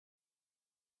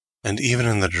And even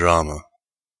in the drama,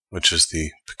 which is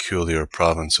the peculiar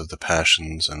province of the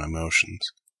passions and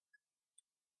emotions,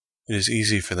 it is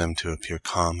easy for them to appear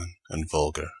common and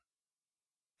vulgar,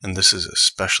 and this is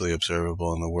especially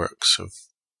observable in the works of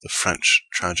the French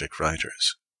tragic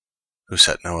writers, who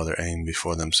set no other aim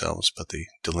before themselves but the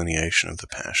delineation of the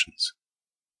passions,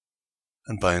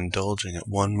 and by indulging at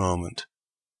one moment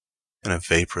in a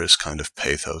vaporous kind of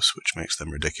pathos which makes them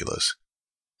ridiculous,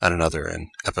 at another in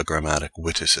epigrammatic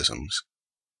witticisms,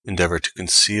 endeavor to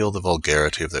conceal the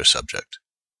vulgarity of their subject.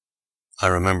 I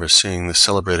remember seeing the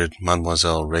celebrated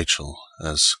Mademoiselle Rachel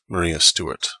as Maria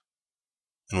Stuart,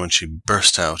 and when she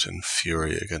burst out in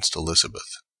fury against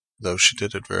Elizabeth, though she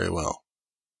did it very well,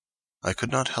 I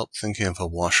could not help thinking of a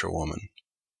washerwoman.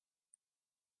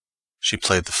 She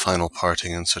played the final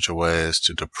parting in such a way as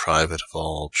to deprive it of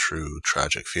all true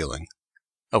tragic feeling,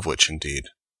 of which, indeed,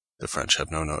 the French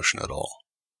have no notion at all.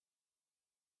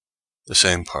 The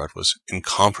same part was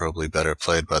incomparably better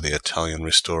played by the Italian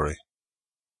Ristori,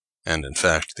 and in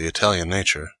fact the Italian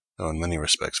nature, though in many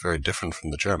respects very different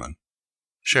from the German,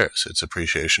 shares its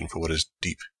appreciation for what is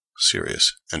deep,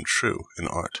 serious, and true in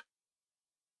art,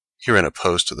 herein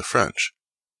opposed to the French,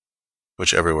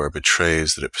 which everywhere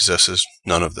betrays that it possesses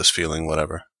none of this feeling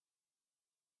whatever.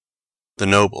 The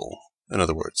noble, in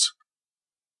other words,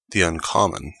 the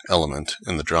uncommon element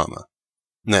in the drama,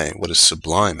 nay, what is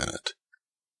sublime in it,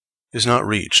 is not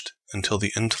reached until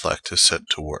the intellect is set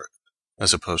to work,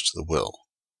 as opposed to the will,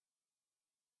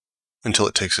 until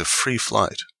it takes a free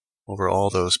flight over all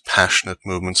those passionate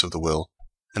movements of the will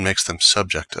and makes them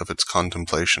subject of its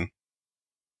contemplation.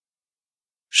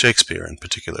 Shakespeare, in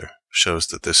particular, shows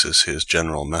that this is his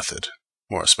general method,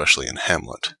 more especially in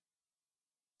Hamlet,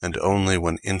 and only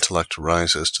when intellect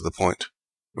rises to the point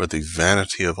where the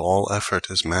vanity of all effort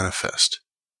is manifest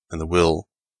and the will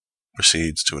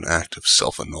proceeds to an act of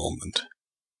self-annulment,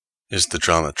 is the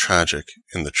drama tragic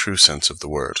in the true sense of the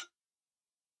word.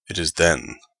 It is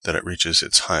then that it reaches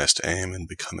its highest aim in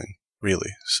becoming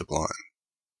really sublime.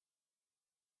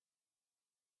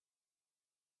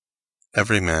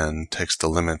 Every man takes the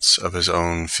limits of his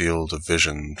own field of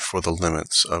vision for the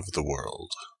limits of the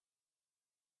world.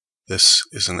 This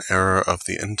is an error of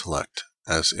the intellect,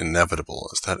 as inevitable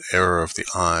as that error of the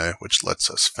eye which lets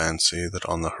us fancy that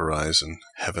on the horizon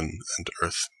heaven and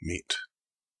earth meet.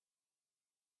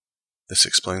 This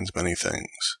explains many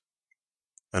things,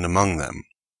 and among them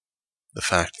the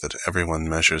fact that everyone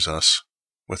measures us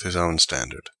with his own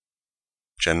standard,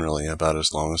 generally about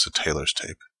as long as a tailor's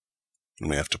tape, and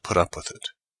we have to put up with it,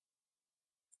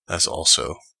 as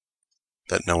also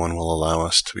that no one will allow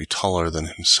us to be taller than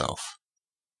himself,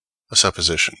 a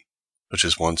supposition which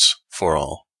is once for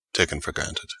all taken for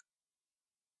granted.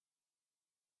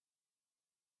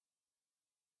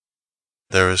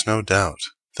 There is no doubt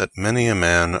that many a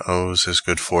man owes his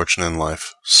good fortune in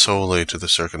life solely to the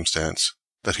circumstance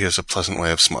that he has a pleasant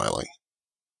way of smiling,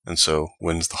 and so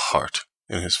wins the heart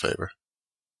in his favor.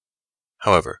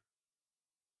 However,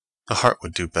 the heart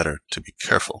would do better to be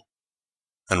careful,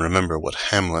 and remember what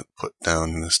Hamlet put down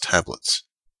in his tablets,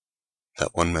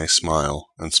 that one may smile,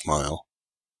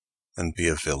 and be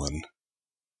a villain.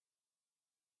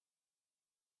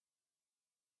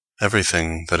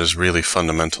 Everything that is really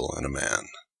fundamental in a man,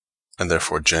 and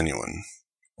therefore genuine,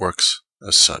 works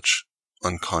as such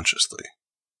unconsciously,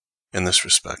 in this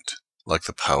respect like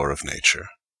the power of nature.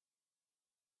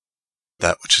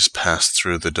 That which is passed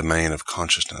through the domain of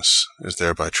consciousness is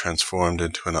thereby transformed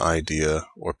into an idea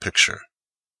or picture,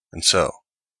 and so,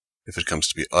 if it comes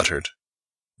to be uttered,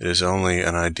 it is only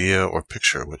an idea or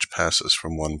picture which passes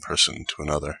from one person to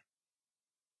another.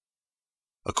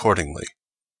 Accordingly,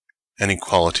 any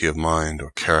quality of mind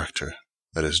or character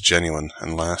that is genuine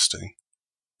and lasting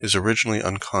is originally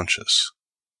unconscious,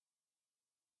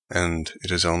 and it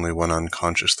is only when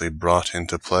unconsciously brought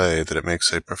into play that it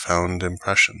makes a profound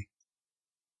impression.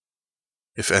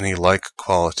 If any like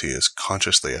quality is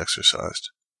consciously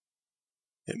exercised,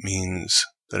 it means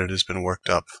that it has been worked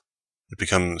up. It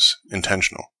becomes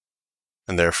intentional,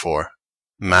 and therefore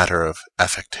matter of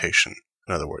affectation,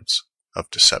 in other words, of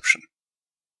deception.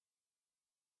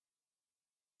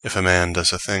 If a man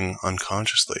does a thing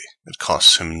unconsciously, it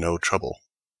costs him no trouble,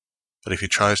 but if he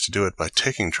tries to do it by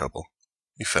taking trouble,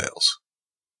 he fails.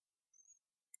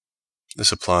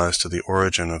 This applies to the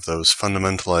origin of those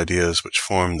fundamental ideas which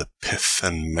form the pith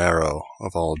and marrow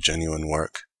of all genuine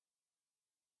work.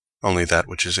 Only that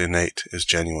which is innate is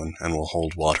genuine and will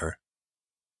hold water,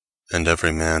 and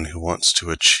every man who wants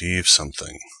to achieve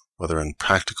something, whether in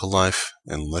practical life,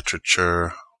 in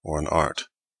literature, or in art,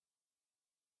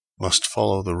 must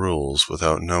follow the rules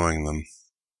without knowing them.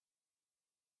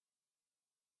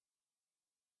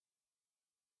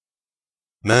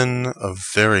 Men of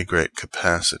very great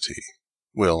capacity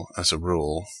will, as a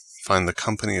rule, find the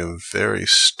company of very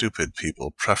stupid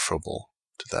people preferable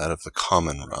to that of the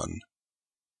common run,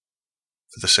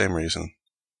 for the same reason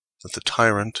that the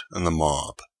tyrant and the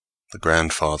mob, the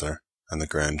grandfather and the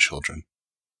grandchildren,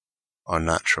 are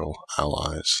natural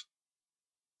allies.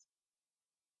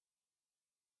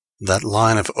 That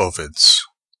line of Ovid's,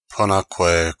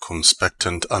 Ponaque cum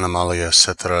spectant animalia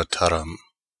cetera terram,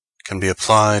 can be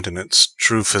applied in its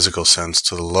true physical sense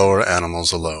to the lower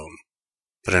animals alone,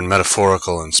 but in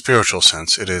metaphorical and spiritual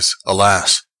sense it is,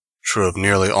 alas, true of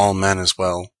nearly all men as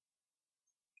well.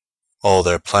 All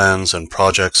their plans and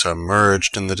projects are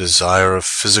merged in the desire of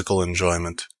physical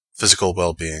enjoyment, physical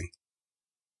well-being.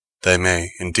 They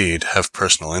may, indeed, have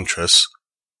personal interests,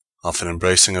 often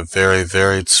embracing a very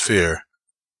varied sphere,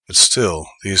 but still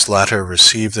these latter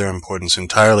receive their importance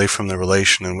entirely from the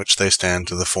relation in which they stand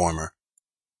to the former.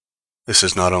 This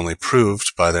is not only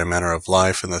proved by their manner of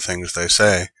life and the things they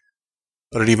say,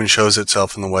 but it even shows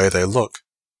itself in the way they look,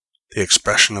 the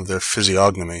expression of their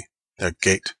physiognomy, their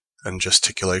gait and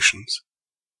gesticulations.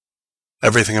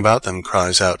 Everything about them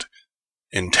cries out,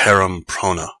 in terram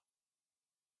prona.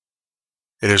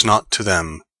 It is not to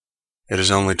them, it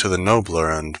is only to the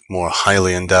nobler and more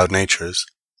highly endowed natures,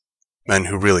 men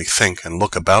who really think and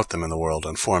look about them in the world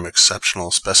and form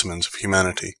exceptional specimens of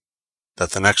humanity,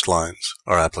 that the next lines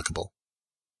are applicable.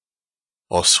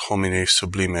 Os homine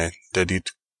sublime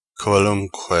dedit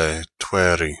coelumque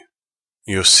tueri,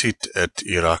 iusit et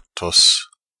iractos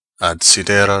ad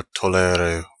sidera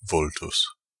tolere vultus.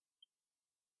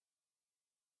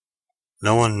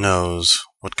 No one knows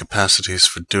what capacities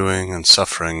for doing and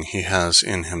suffering he has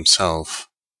in himself,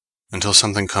 until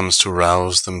something comes to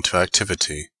rouse them to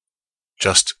activity,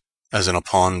 just as in a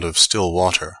pond of still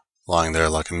water, lying there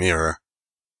like a mirror,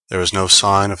 there is no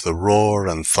sign of the roar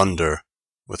and thunder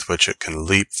with which it can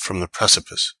leap from the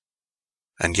precipice,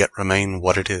 and yet remain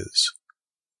what it is,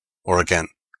 or again,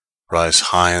 rise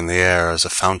high in the air as a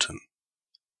fountain.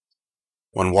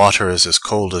 When water is as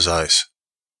cold as ice,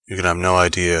 you can have no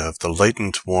idea of the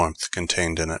latent warmth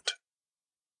contained in it.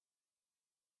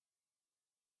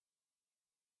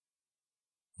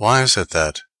 Why is it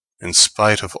that, in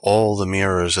spite of all the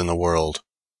mirrors in the world,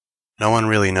 no one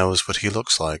really knows what he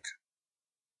looks like?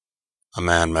 A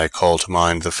man may call to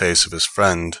mind the face of his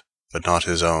friend, but not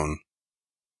his own.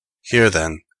 Here,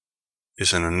 then,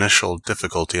 is an initial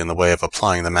difficulty in the way of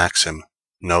applying the maxim,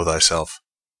 know thyself.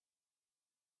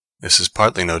 This is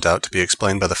partly, no doubt, to be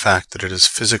explained by the fact that it is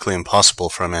physically impossible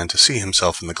for a man to see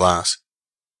himself in the glass,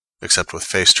 except with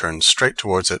face turned straight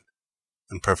towards it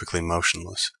and perfectly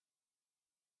motionless.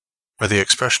 Or the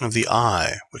expression of the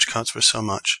eye, which counts for so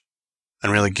much,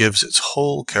 and really gives its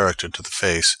whole character to the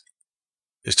face,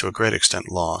 is to a great extent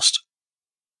lost.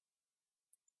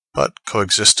 But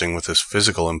coexisting with this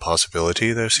physical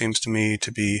impossibility, there seems to me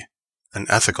to be an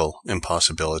ethical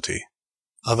impossibility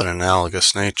of an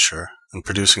analogous nature, and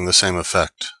producing the same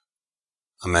effect.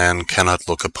 A man cannot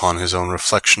look upon his own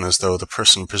reflection as though the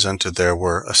person presented there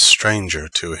were a stranger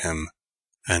to him,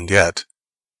 and yet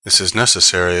this is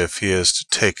necessary if he is to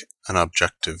take an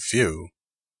objective view.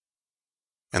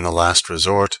 In the last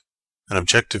resort, an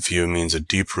objective view means a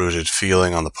deep-rooted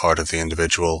feeling on the part of the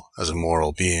individual as a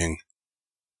moral being,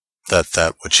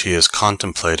 that which he is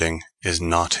contemplating is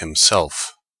not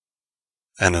himself,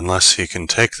 and unless he can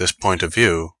take this point of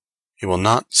view, he will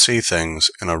not see things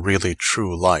in a really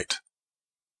true light,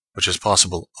 which is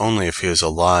possible only if he is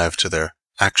alive to their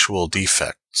actual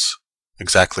defects,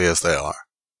 exactly as they are.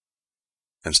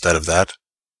 Instead of that,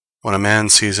 when a man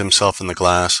sees himself in the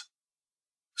glass,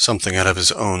 something out of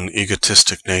his own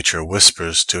egotistic nature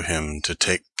whispers to him to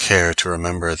take care to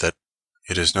remember that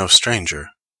it is no stranger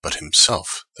but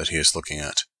himself that he is looking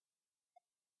at,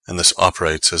 and this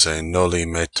operates as a noli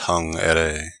me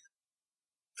tangere,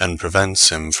 and prevents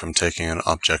him from taking an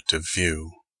objective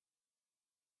view.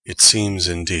 It seems,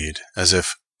 indeed, as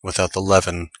if, without the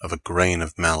leaven of a grain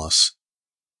of malice,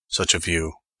 such a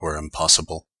view were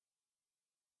impossible.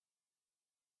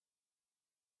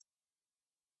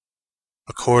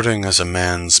 According as a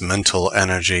man's mental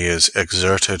energy is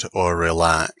exerted or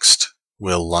relaxed,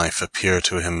 will life appear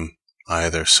to him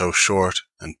either so short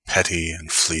and petty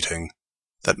and fleeting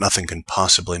that nothing can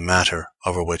possibly matter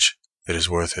over which it is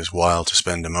worth his while to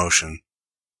spend emotion,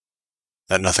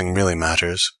 that nothing really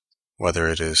matters, whether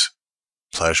it is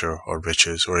pleasure or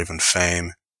riches or even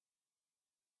fame,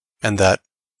 and that,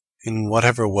 in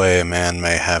whatever way a man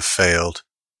may have failed,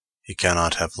 he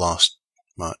cannot have lost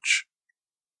much.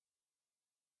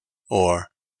 Or,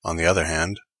 on the other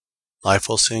hand, life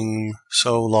will seem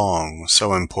so long,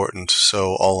 so important,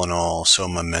 so all in all, so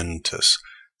momentous,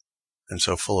 and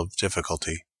so full of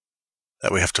difficulty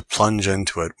that we have to plunge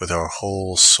into it with our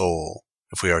whole soul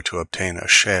if we are to obtain a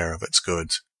share of its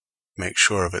goods, make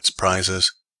sure of its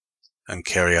prizes, and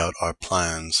carry out our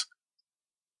plans.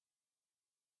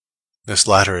 This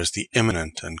latter is the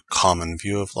imminent and common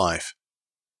view of life.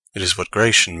 It is what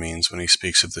Gratian means when he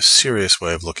speaks of the serious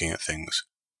way of looking at things,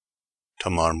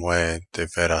 tomar muy de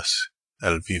veras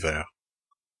el vivir.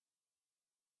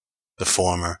 The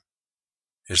former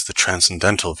is the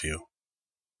transcendental view,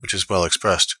 which is well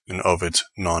expressed in Ovid's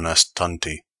non est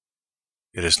tanti.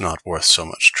 It is not worth so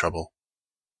much trouble.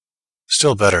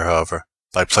 Still better, however,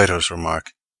 by Plato's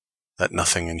remark that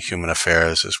nothing in human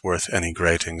affairs is worth any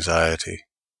great anxiety.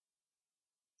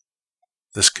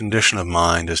 This condition of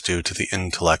mind is due to the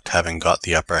intellect having got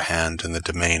the upper hand in the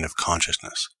domain of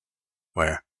consciousness,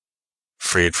 where,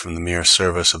 freed from the mere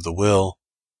service of the will,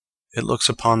 it looks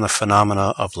upon the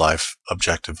phenomena of life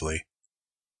objectively,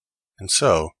 and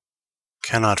so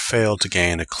cannot fail to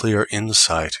gain a clear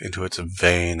insight into its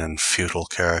vain and futile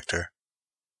character.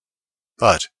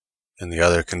 But in the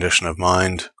other condition of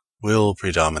mind, will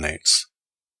predominates,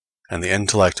 and the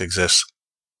intellect exists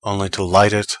only to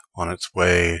light it on its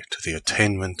way to the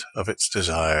attainment of its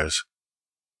desires.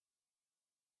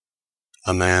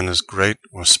 A man is great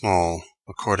or small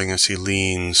according as he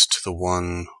leans to the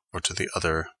one or to the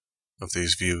other of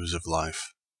these views of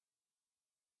life.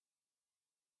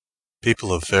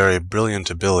 People of very brilliant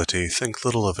ability think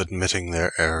little of admitting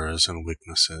their errors and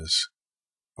weaknesses,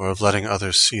 or of letting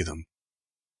others see them.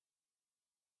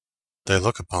 They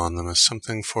look upon them as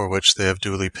something for which they have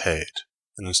duly paid,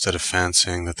 and instead of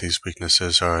fancying that these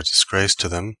weaknesses are a disgrace to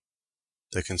them,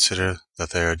 they consider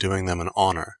that they are doing them an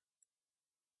honor.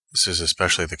 This is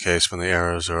especially the case when the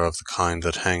errors are of the kind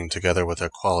that hang together with their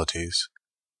qualities,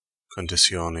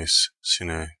 conditionis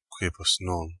sine quibus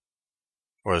non,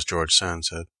 or as George Sand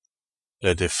said,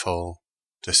 les défauts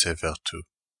de ses vertus.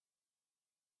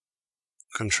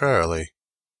 Contrarily,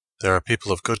 there are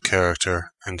people of good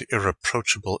character and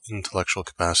irreproachable intellectual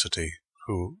capacity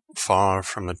who, far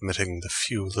from admitting the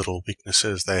few little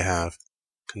weaknesses they have,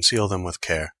 conceal them with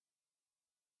care,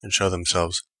 and show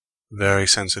themselves very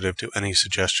sensitive to any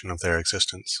suggestion of their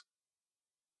existence.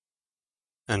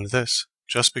 And this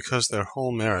just because their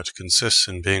whole merit consists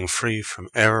in being free from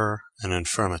error and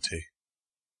infirmity.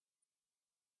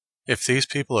 If these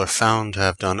people are found to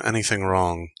have done anything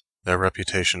wrong, their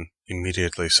reputation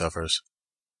immediately suffers.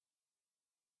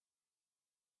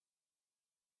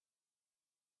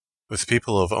 With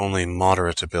people of only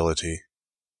moderate ability,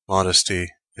 modesty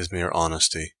is mere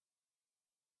honesty.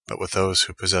 But with those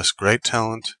who possess great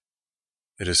talent,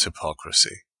 it is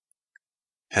hypocrisy.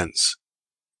 Hence,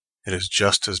 it is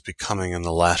just as becoming in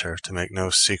the latter to make no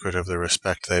secret of the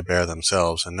respect they bear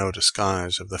themselves, and no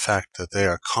disguise of the fact that they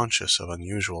are conscious of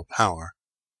unusual power,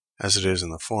 as it is in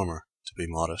the former to be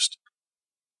modest.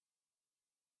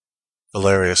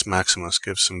 Valerius Maximus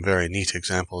gives some very neat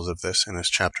examples of this in his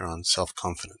chapter on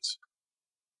self-confidence,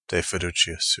 De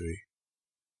Fiducia Sui.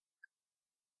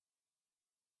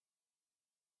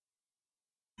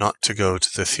 Not to go to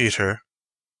the theatre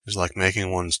is like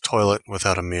making one's toilet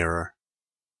without a mirror.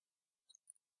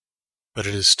 But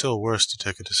it is still worse to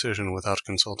take a decision without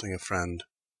consulting a friend.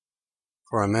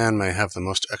 For a man may have the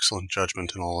most excellent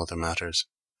judgment in all other matters,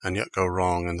 and yet go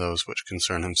wrong in those which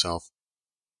concern himself,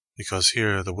 because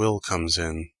here the will comes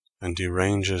in and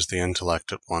deranges the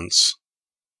intellect at once.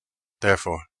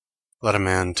 Therefore, let a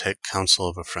man take counsel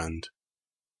of a friend.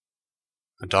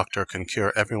 A doctor can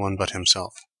cure everyone but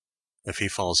himself. If he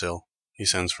falls ill, he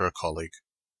sends for a colleague.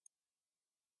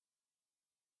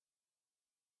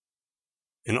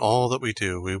 In all that we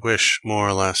do, we wish, more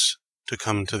or less, to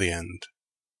come to the end.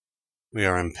 We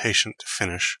are impatient to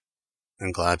finish,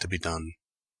 and glad to be done.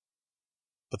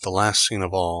 But the last scene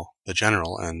of all, the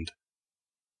general end,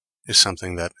 is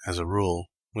something that, as a rule,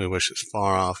 we wish as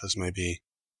far off as may be.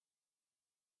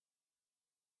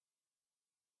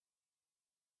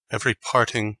 Every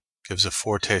parting gives a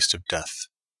foretaste of death.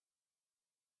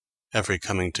 Every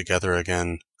coming together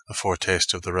again a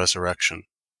foretaste of the resurrection.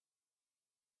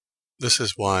 This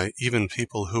is why even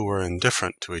people who were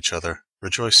indifferent to each other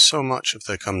rejoice so much if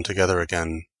they come together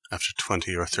again after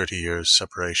 20 or 30 years'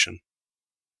 separation.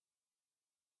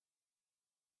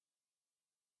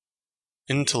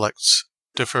 Intellects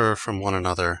differ from one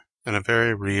another in a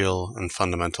very real and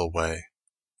fundamental way,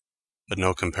 but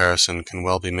no comparison can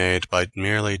well be made by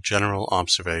merely general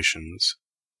observations.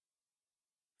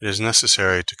 It is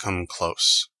necessary to come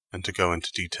close and to go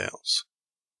into details.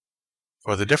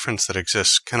 For the difference that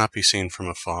exists cannot be seen from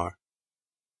afar,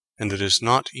 and it is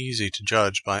not easy to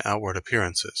judge by outward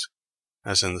appearances,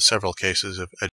 as in the several cases of